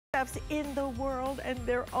chefs in the world, and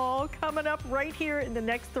they're all coming up right here in the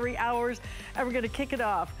next 3 hours. And we're gonna kick it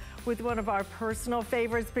off with one of our personal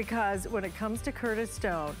favorites, because when it comes to Curtis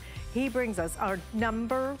Stone, he brings us our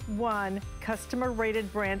 #1 customer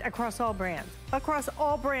rated brand across all brands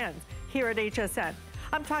here at HSN.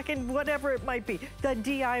 I'm talking whatever it might be, the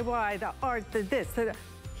DIY, the art, the this,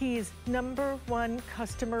 he's #1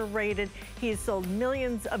 customer rated. He's sold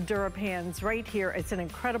millions of DuraPans right here. It's an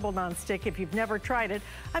incredible nonstick. If you've never tried it,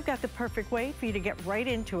 I've got the perfect way for you to get right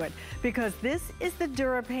into it, because this is the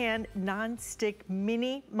DuraPan Nonstick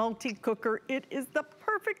Mini MultiCooker. It is the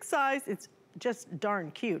perfect size. It's just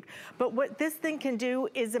darn cute. But what this thing can do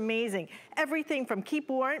is amazing. Everything from keep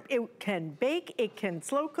warm, it can bake, it can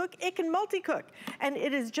slow cook, it can multi-cook. And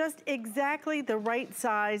it is just exactly the right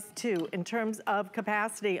size too, in terms of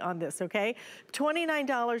capacity on this, okay?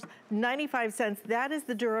 $29.95, that is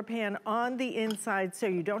the DuraPan on the inside, so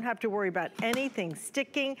you don't have to worry about anything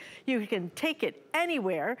sticking. You can take it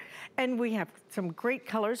anywhere. And we have some great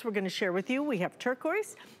colors we're gonna share with you. We have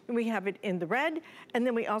turquoise, and we have it in the red, and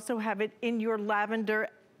then we also have it in your lavender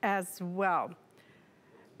as well.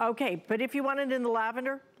 Okay, but if you want it in the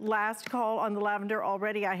lavender, last call on the lavender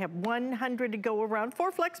already. I have 100 to go around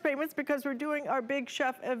for flex payments, because we're doing our big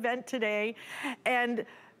chef event today. And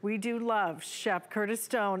we do love Chef Curtis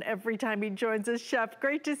Stone every time he joins us. Chef,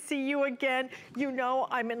 great to see you again. You know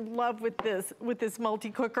I'm in love with this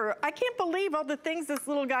multi-cooker. I can't believe all the things this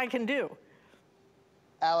little guy can do.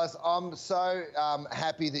 Alice, I'm so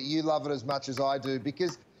happy that you love it as much as I do,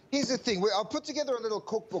 because here's the thing. I've put together a little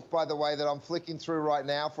cookbook, by the way, that I'm flicking through right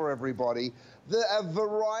now for everybody. A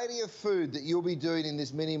variety of food that you'll be doing in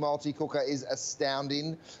this mini multi-cooker is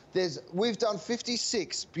astounding. We've done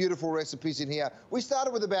 56 beautiful recipes in here. We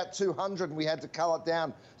started with about 200 and we had to cull it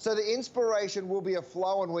down. So the inspiration will be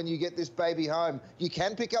a-flowing when you get this baby home. You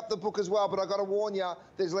can pick up the book as well, but I gotta warn you,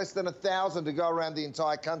 there's less than 1,000 to go around the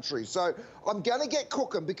entire country. So I'm gonna get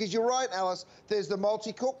cooking, because you're right, Alice, there's the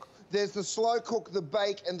multi-cook, there's the slow cook, the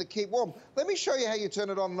bake, and the keep warm. Let me show you how you turn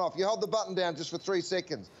it on and off. You hold the button down just for 3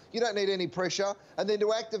 seconds. You don't need any pressure. And then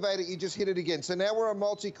to activate it, you just hit it again. So now we're a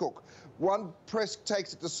multi-cook. One press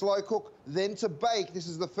takes it to slow cook, then to bake. This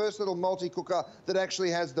is the first little multi-cooker that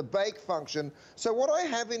actually has the bake function. So what I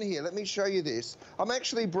have in here, let me show you this. I'm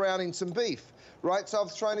actually browning some beef, right? So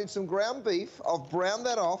I've thrown in some ground beef. I've browned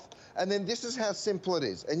that off. And then this is how simple it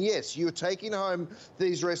is. And yes, you're taking home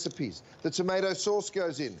these recipes. The tomato sauce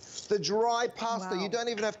goes in. The dry pasta, wow. You don't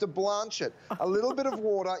even have to blanch it. A little bit of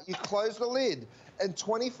water, you close the lid. And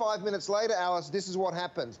 25 minutes later, Alice, this is what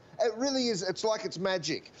happens. It really is, it's like it's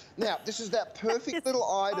magic. Now, this is that perfect little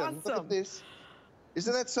item. Awesome. Look at this.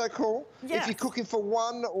 Isn't that so cool? Yes. If you're cooking for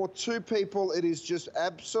 1 or 2 people, it is just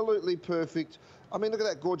absolutely perfect. I mean, look at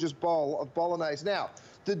that gorgeous bowl of bolognese. Now,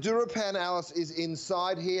 the DuraPan, Alice, is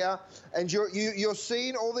inside here, and you're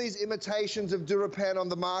seeing all these imitations of DuraPan on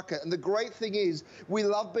the market. And the great thing is, we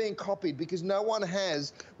love being copied, because no one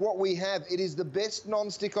has what we have. It is the best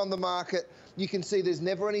non-stick on the market. You can see there's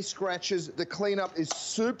never any scratches. The cleanup is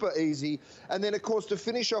super easy. And then, of course, to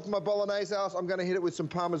finish off my bolognese, Alice, I'm gonna hit it with some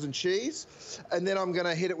Parmesan cheese, and then I'm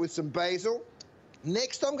gonna hit it with some basil.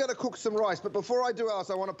 Next, I'm going to cook some rice. But before I do,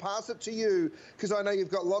 Alice, I want to pass it to you, because I know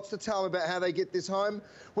you've got lots to tell about how they get this home.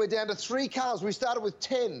 We're down to 3 cars. We started with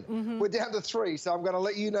 10. We're down to 3. So I'm going to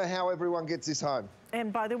let you know how everyone gets this home.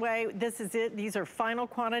 And by the way, this is it. These are final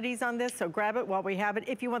quantities on this, so grab it while we have it.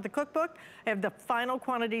 If you want the cookbook, I have the final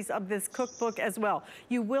quantities of this cookbook as well.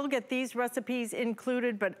 You will get these recipes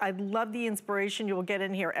included, but I love the inspiration you will get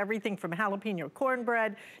in here. Everything from jalapeno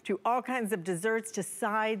cornbread to all kinds of desserts to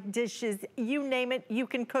side dishes. You name it, you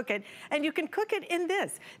can cook it. And you can cook it in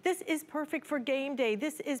this. This is perfect for game day.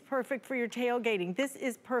 This is perfect for your tailgating. This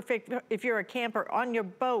is perfect if you're a camper, on your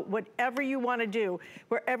boat, whatever you want to do,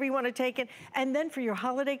 wherever you want to take it. And then for your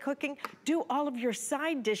holiday cooking, do all of your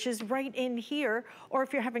side dishes right in here. Or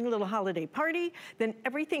if you're having a little holiday party, then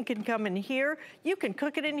everything can come in here. You can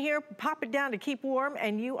cook it in here, pop it down to keep warm,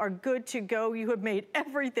 and you are good to go. You have made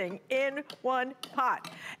everything in one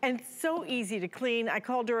pot. And so easy to clean. I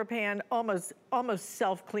call DuraPan almost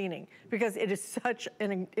self-cleaning, because it is such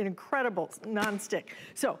an incredible nonstick.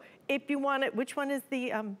 So if you want it, which one is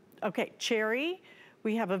the, okay, cherry,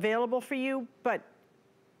 we have available for you, but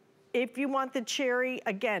if you want the cherry,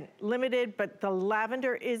 again, limited, but the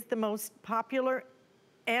lavender is the most popular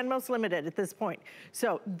and most limited at this point.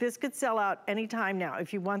 So this could sell out anytime now.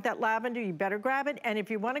 If you want that lavender, you better grab it. And if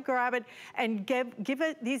you want to grab it and give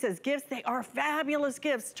it these as gifts, they are fabulous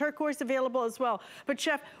gifts. Turquoise available as well. But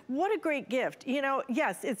Chef, what a great gift. You know,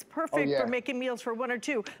 yes, it's perfect for making meals for 1 or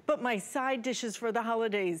 2, but my side dishes for the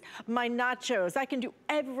holidays, my nachos, I can do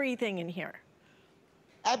everything in here.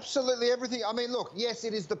 Absolutely everything. I mean, look, yes,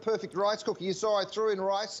 it is the perfect rice cooker. You saw I threw in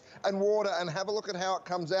rice and water, and have a look at how it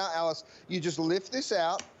comes out, Alice. You just lift this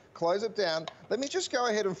out, close it down. Let me just go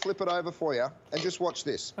ahead and flip it over for you, and just watch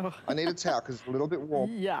this. Oh. I need a towel because it's a little bit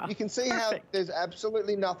warm. Yeah, you can see perfect. how there's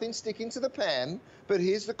absolutely nothing sticking to the pan, but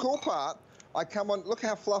here's the cool part. I come on, look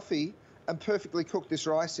how fluffy and perfectly cooked this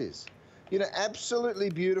rice is. You know, absolutely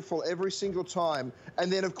beautiful every single time.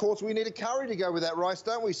 And then, of course, we need a curry to go with that rice,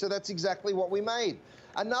 don't we? So that's exactly what we made.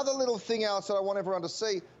 Another little thing, Alice, that I want everyone to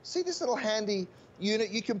see this little handy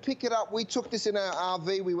unit. You can pick it up. We took this in our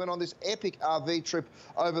RV. We went on this epic RV trip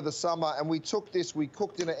over the summer, and we took this. We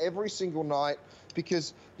cooked in it every single night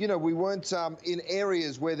because, you know, we weren't in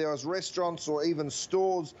areas where there was restaurants or even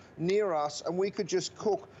stores near us, and we could just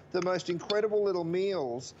cook the most incredible little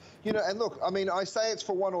meals. You know, and look, I mean, I say it's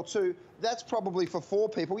for one or two. That's probably for 4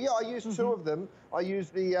 people. Yeah, I used 2 of them. I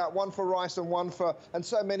used the one for rice and one for, and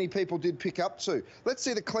so many people did pick up 2. Let's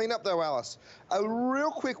see the cleanup though, Alice. A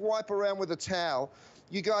real quick wipe around with a towel.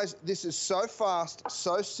 You guys, this is so fast,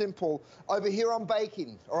 so simple. Over here I'm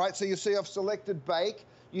baking, all right? So you see I've selected bake.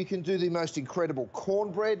 You can do the most incredible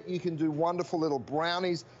cornbread. You can do wonderful little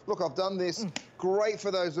brownies. Look, I've done this. Great for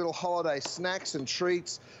those little holiday snacks and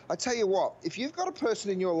treats. I tell you what, if you've got a person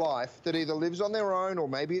in your life that either lives on their own or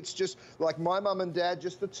maybe it's just like my mum and dad,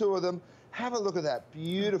 just the 2 of them, have a look at that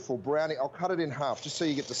beautiful brownie. I'll cut it in half just so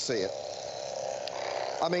you get to see it.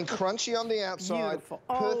 I mean, crunchy on the outside, Beautiful.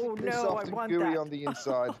 perfectly no, soft I and want gooey that. on the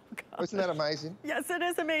inside. Oh, isn't that amazing? Yes, it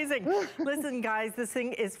is amazing. Listen, guys, this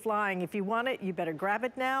thing is flying. If you want it, you better grab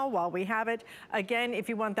it now while we have it. Again, if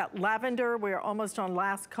you want that lavender, we're almost on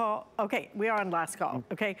last call. Okay, we are on last call,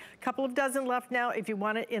 okay? Couple of dozen left now. If you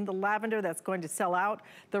want it in the lavender, that's going to sell out.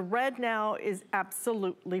 The red now is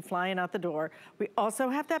absolutely flying out the door. We also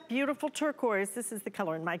have that beautiful turquoise. This is the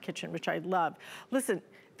color in my kitchen, which I love. Listen,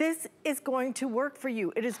 this is going to work for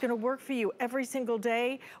you. It is going to work for you every single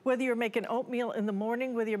day, whether you're making oatmeal in the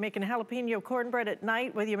morning, whether you're making jalapeno cornbread at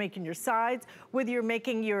night, whether you're making your sides, whether you're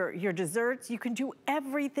making your desserts. You can do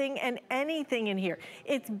everything and anything in here.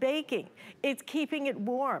 It's baking. It's keeping it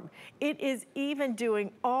warm. It is even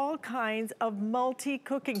doing all kinds of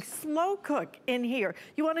multi-cooking, slow cook in here.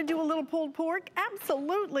 You want to do a little pulled pork?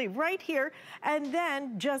 Absolutely, right here. And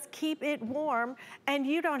then just keep it warm, and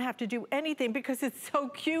you don't have to do anything because it's so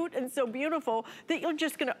cute and so beautiful that you're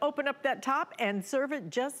just gonna open up that top and serve it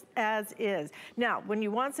just as is. Now, when you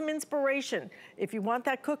want some inspiration, if you want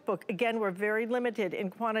that cookbook, again, we're very limited in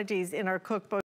quantities in our cookbook.